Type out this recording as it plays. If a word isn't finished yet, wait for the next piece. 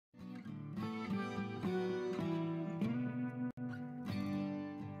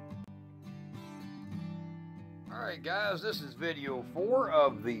Alright guys, this is video 4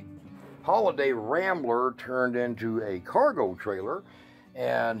 of the holiday Rambler turned into a cargo trailer.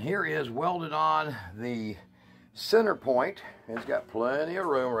 And here is welded on the center point. It's got plenty of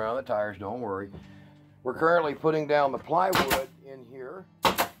room around the tires, don't worry. We're currently putting down the plywood in here,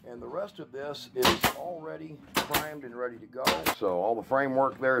 and the rest of this is already primed and ready to go. So all the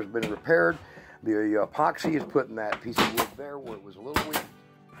framework there has been repaired. The epoxy is put in that piece of wood there where it was a little weak,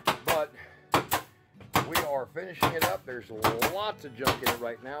 but we are finishing it up. There's lots of junk in it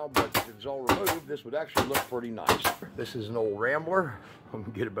right now, but if it's all removed, this would actually look pretty nice. This is an old Rambler. I'm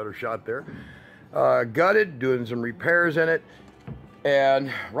gonna get a better shot there. Gutted, doing some repairs in it.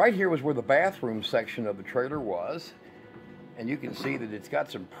 And right here was where the bathroom section of the trailer was. And you can see that it's got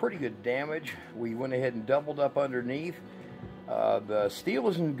some pretty good damage. We went ahead and doubled up underneath. The steel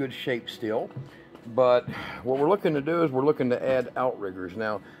is in good shape still. But what we're looking to do is we're looking to add outriggers.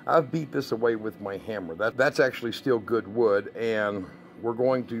 Now, I've beat this away with my hammer. That's actually still good wood, and we're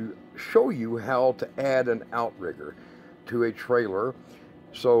going to show you how to add an outrigger to a trailer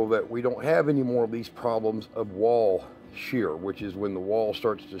so that we don't have any more of these problems of wall shear, which is when the wall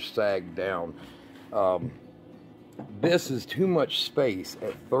starts to sag down. This is too much space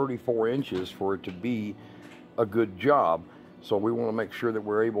at 34 inches for it to be a good job. So we want to make sure that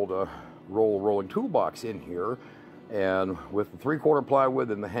we're able to roll a rolling toolbox in here, and with the 3/4 plywood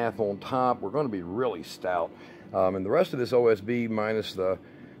and the half on top, we're going to be really stout. And the rest of this OSB minus the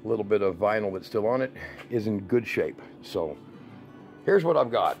little bit of vinyl that's still on it is in good shape. So here's what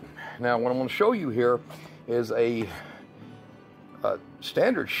I've got. Now what I'm going to show you here is a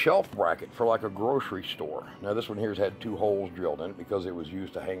standard shelf bracket for like a grocery store. Now this one here's had 2 holes drilled in it because it was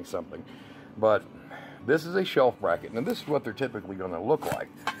used to hang something, but this is a shelf bracket. Now this is what they're typically going to look like,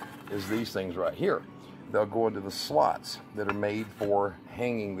 is these things right here. They'll go into the slots that are made for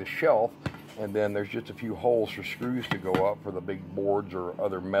hanging the shelf, and then there's just a few holes for screws to go up for the big boards or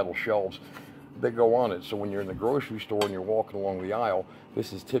other metal shelves that go on it. So when you're in the grocery store and you're walking along the aisle,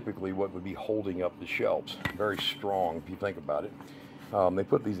 this is typically what would be holding up the shelves. Very strong if you think about it. They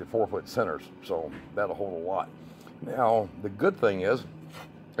put these at 4-foot centers, so that'll hold a lot. Now the good thing is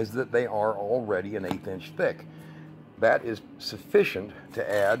that they are already an 1/8 inch thick. That is sufficient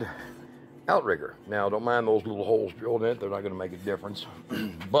to add outrigger. Now don't mind those little holes drilled in it, they're not going to make a difference.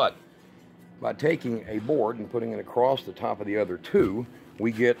 But by taking a board and putting it across the top of the other 2,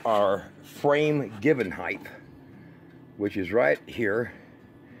 we get our frame given height, which is right here.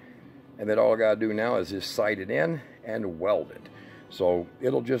 And then all I got to do now is just sight it in and weld it. So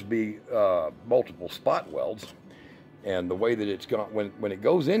it'll just be multiple spot welds. And the way that it's going, when it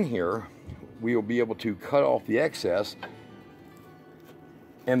goes in here, we will be able to cut off the excess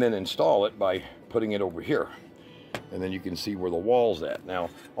and then install it by putting it over here. And then you can see where the wall's at. Now,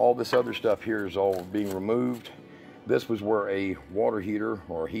 all this other stuff here is all being removed. This was where a water heater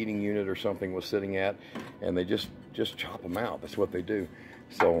or a heating unit or something was sitting at, and they just chop them out. That's what they do.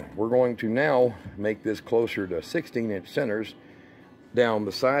 So we're going to now make this closer to 16-inch centers down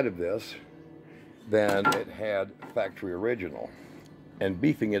the side of this than it had factory original, and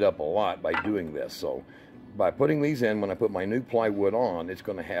beefing it up a lot by doing this. So by putting these in, when I put my new plywood on, it's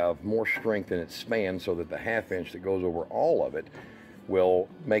going to have more strength in its span, so that the 1/2 inch that goes over all of it will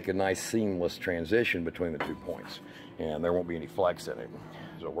make a nice seamless transition between the 2 points, and there won't be any flex in it.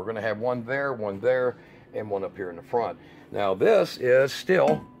 So we're going to have one there, and one up here in the front. Now this is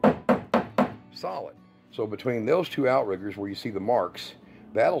still solid. So between those 2 outriggers where you see the marks,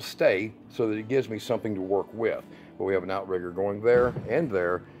 that'll stay so that it gives me something to work with. But we have an outrigger going there,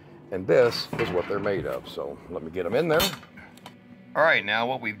 and this is what they're made of. So let me get them in there. All right, now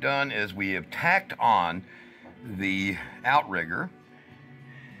what we've done is we have tacked on the outrigger,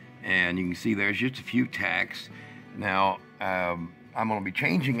 and you can see there's just a few tacks. Now I'm going to be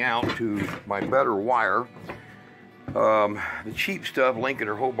changing out to my better wire. The cheap stuff, Lincoln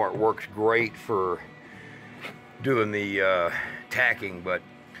or Hobart, works great for doing the tacking, but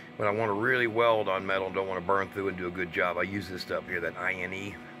when I want to really weld on metal and don't want to burn through and do a good job, I use this stuff here, that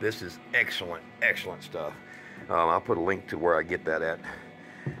INE. This is excellent stuff. I'll put a link to where I get that at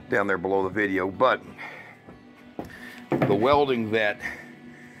down there below the video. But the welding that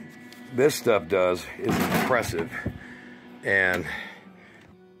this stuff does is impressive, and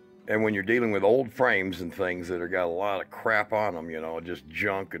when you're dealing with old frames and things that have got a lot of crap on them, you know, just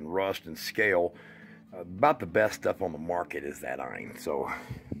junk and rust and scale, about the best stuff on the market is that iron. So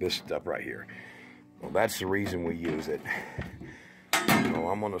this stuff right here, well, that's the reason we use it. So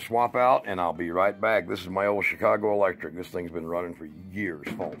I'm going to swap out, and I'll be right back. This is my old Chicago Electric. This thing's been running for years,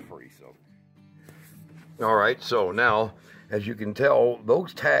 fault free. So All right, so now, as you can tell,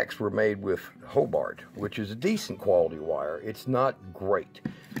 those tacks were made with Hobart, which is a decent quality wire. It's not great,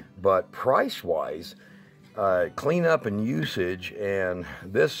 but price-wise, cleanup and usage, and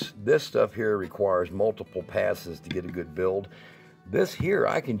this stuff here requires multiple passes to get a good build. This here,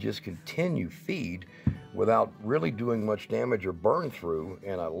 I can just continue feed without really doing much damage or burn through,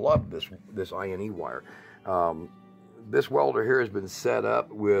 and I love this INE wire. This welder here has been set up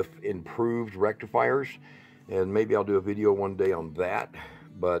with improved rectifiers, and maybe I'll do a video one day on that,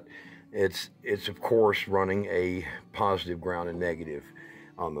 but it's of course running a positive ground and negative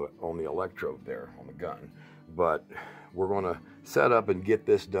on the electrode there on the gun. But we're going to set up and get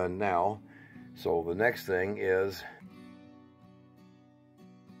this done now. So the next thing is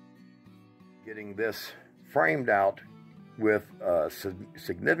getting this framed out with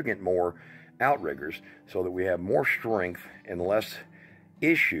significant more outriggers so that we have more strength and less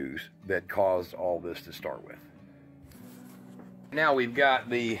issues that caused all this to start with. Now we've got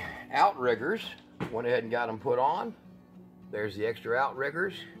the outriggers. Went ahead and got them put on. There's the extra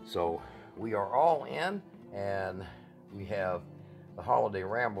outriggers. So we are all in, and we have the Holiday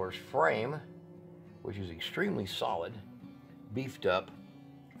Rambler's frame, which is extremely solid, beefed up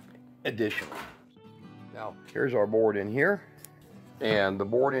additionally. Now here's our board in here. And the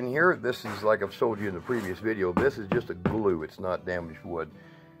board in here, this is, like I've showed you in the previous video, this is just a glue. It's not damaged wood.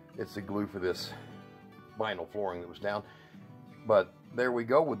 It's the glue for this vinyl flooring that was down. But there we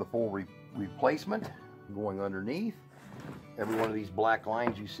go with the full replacement going underneath. Every one of these black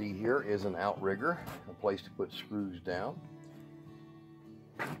lines you see here is an outrigger, a place to put screws down.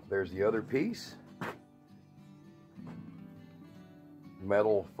 There's the other piece.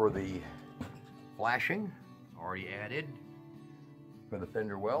 Metal for the flashing, already added for the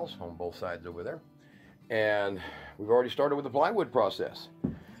fender wells on both sides over there. And we've already started with the plywood process.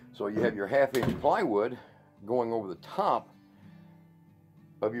 So you have your 1/2-inch plywood going over the top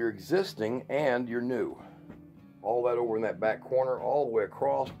of your existing and your new. All that over in that back corner, all the way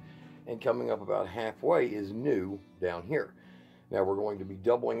across, and coming up about halfway is new down here. Now we're going to be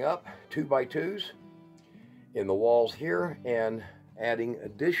doubling up 2x2s in the walls here and adding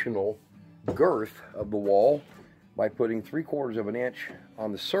additional girth of the wall by putting 3/4 of an inch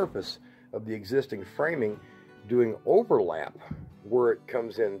on the surface of the existing framing, doing overlap where it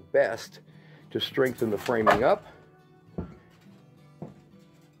comes in best to strengthen the framing up.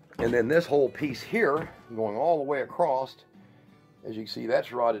 And then this whole piece here, going all the way across, as you can see,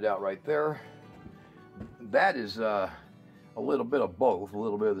 that's rotted out right there. That is a little bit of both, a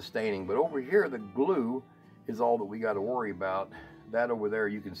little bit of the staining, but over here the glue is all that we got to worry about. That over there,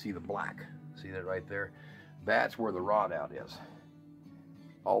 you can see the black. See that right there? That's where the rot out is.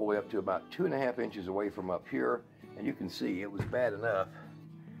 All the way up to about 2.5 inches away from up here. And you can see it was bad enough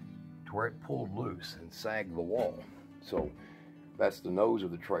to where it pulled loose and sagged the wall. So that's the nose of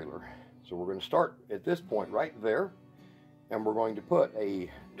the trailer. So we're going to start at this point right there. And we're going to put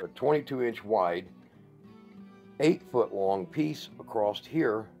a 22-inch wide, 8-foot long piece across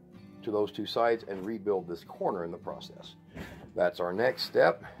here to those two sides and rebuild this corner in the process. That's our next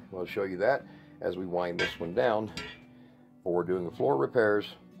step. I'll show you that as we wind this one down, or we're doing the floor repairs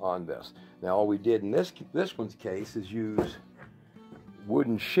on this. Now all we did in this one's case is use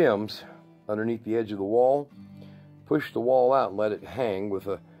wooden shims underneath the edge of the wall, push the wall out and let it hang with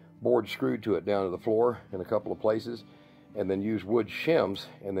a board screwed to it down to the floor in a couple of places, and then use wood shims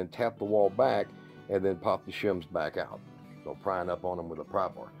and then tap the wall back and then pop the shims back out. So prying up on them with a pry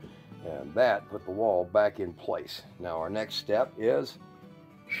bar. And that put the wall back in place. Now our next step is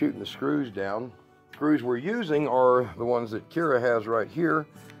shooting the screws down. Screws we're using are the ones that Kira has right here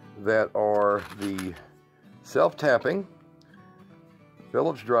that are the self-tapping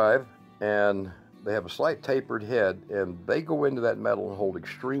Phillips drive, and they have a slight tapered head, and they go into that metal and hold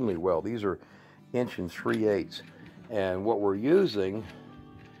extremely well. These are 1 3/8. And what we're using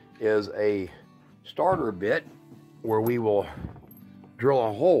is a starter bit where we will drill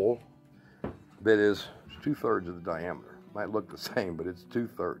a hole that is 2/3 of the diameter. Might look the same, but it's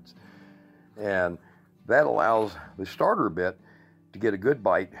 2/3. And that allows the starter bit to get a good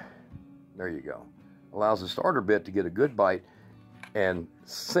bite. There you go. Allows the starter bit to get a good bite and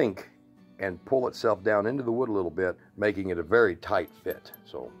sink and pull itself down into the wood a little bit, making it a very tight fit.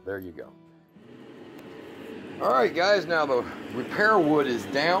 So there you go. All right, guys, now the repair wood is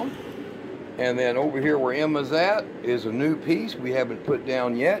down. And then over here where Emma's at is a new piece we haven't put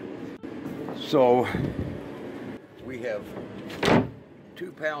down yet. So we have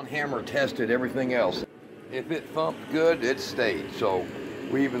 2-pound hammer tested everything else. If it thumped good, it stayed. So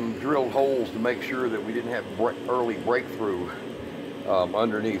we even drilled holes to make sure that we didn't have early breakthrough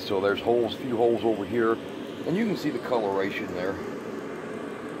underneath. So there's holes, few holes over here, and you can see the coloration there.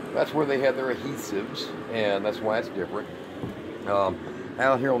 That's where they had their adhesives, and that's why it's different.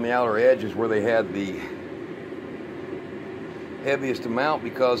 Out here on the outer edge is where they had the heaviest amount,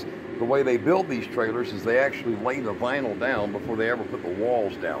 because the way they build these trailers is they actually lay the vinyl down before they ever put the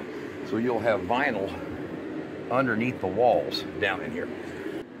walls down. So you'll have vinyl underneath the walls down in here.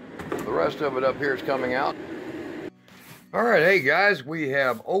 The rest of it up here is coming out. All right, hey guys, we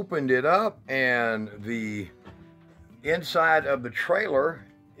have opened it up, and the inside of the trailer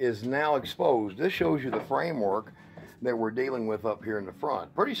is now exposed. This shows you the framework that we're dealing with up here in the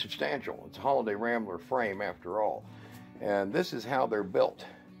front. Pretty substantial. It's a Holiday Rambler frame after all. And this is how they're built.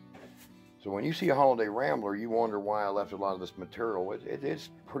 So when you see a Holiday Rambler, you wonder why I left a lot of this material. It's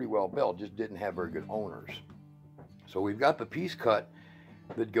pretty well built, just didn't have very good owners. So we've got the piece cut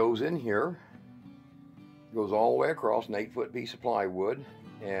that goes in here, goes all the way across, an 8-foot piece of plywood,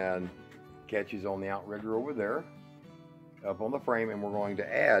 and catches on the outrigger over there, up on the frame, and we're going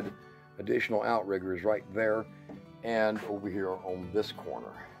to add additional outriggers right there and over here on this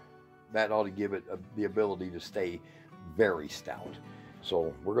corner. That ought to give it the ability to stay very stout.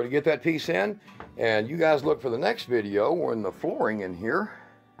 So we're going to get that piece in, and you guys look for the next video when the flooring in here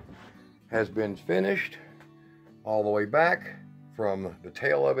has been finished all the way back from the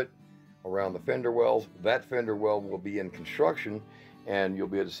tail of it around the fender wells. That fender well will be in construction, and you'll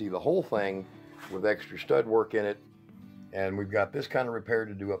be able to see the whole thing with extra stud work in it. And we've got this kind of repair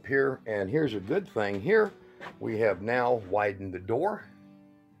to do up here. And here's a good thing here. We have now widened the door,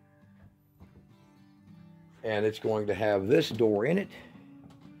 and it's going to have this door in it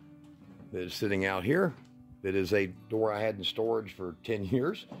that is sitting out here. That is a door I had in storage for 10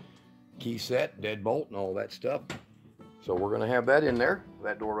 years. Key set, deadbolt, and all that stuff. So we're going to have that in there.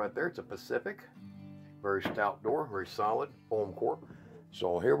 That door right there, it's a Pacific. Very stout door, very solid, foam core.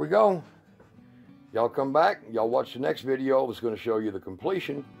 So here we go. Y'all come back, y'all watch the next video. It's going to show you the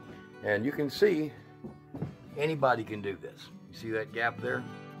completion. And you can see, anybody can do this. You see that gap there?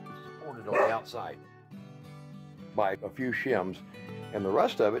 It's supported on the outside by a few shims. And the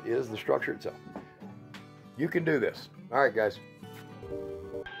rest of it is the structure itself. You can do this. All right, guys.